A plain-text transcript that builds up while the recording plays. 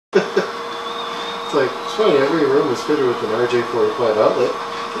It's like, it's funny, every room is fitted with an RJ45 outlet.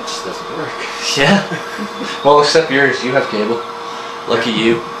 It just doesn't work. Yeah. Well, except yours. You have cable. Lucky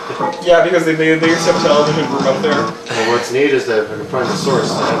you. Yeah, because they used to have a television room up there. Well, what's neat is that if I can find a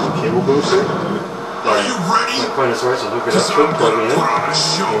source to have a cable booster, Are you ready? I can find a source and hook it up to it, plug it in,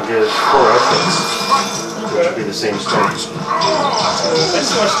 and get 4 outlets, which would be the same strength. I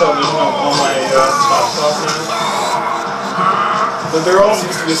just watch television on my laptop now. But there also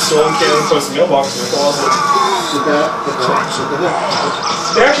used to be a stolen Canadian Post mailbox in the closet.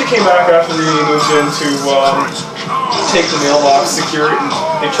 They actually came back after we moved in to take the mailbox, secure it, and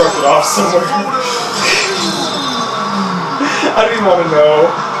they trucked it off somewhere. I don't even want to know.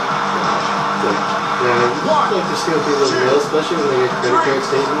 Yeah, like to steal people's mail, especially when they get credit card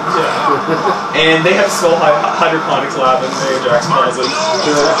statements. Yeah. And they have a small hydroponics lab in the Jack's closet.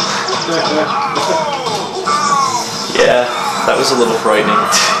 Yeah, that was a little frightening.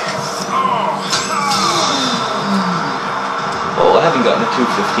 Oh, I haven't gotten a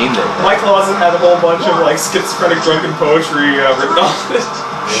 215 there. My closet had a whole bunch of like schizophrenic drunken poetry written on it.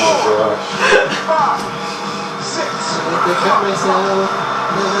 Oh gosh. I cut myself.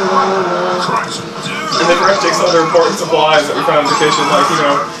 And they forgot to take some of their important supplies that we found in the kitchen, like, you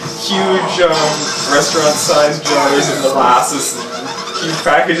know, huge restaurant-sized jars of molasses and huge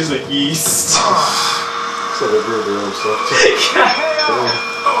packages of yeast. So they brew their own stuff too. Yeah.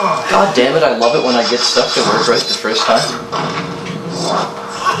 God damn it, I love it when I get stuff to work right the first time.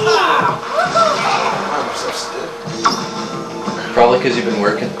 Probably because you've been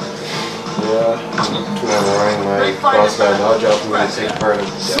working. Yeah. Tomorrow morning, my boss got an odd job for me to take part in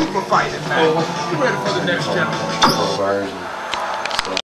Super fighting, man. You ready for the next gentleman? 12 hours.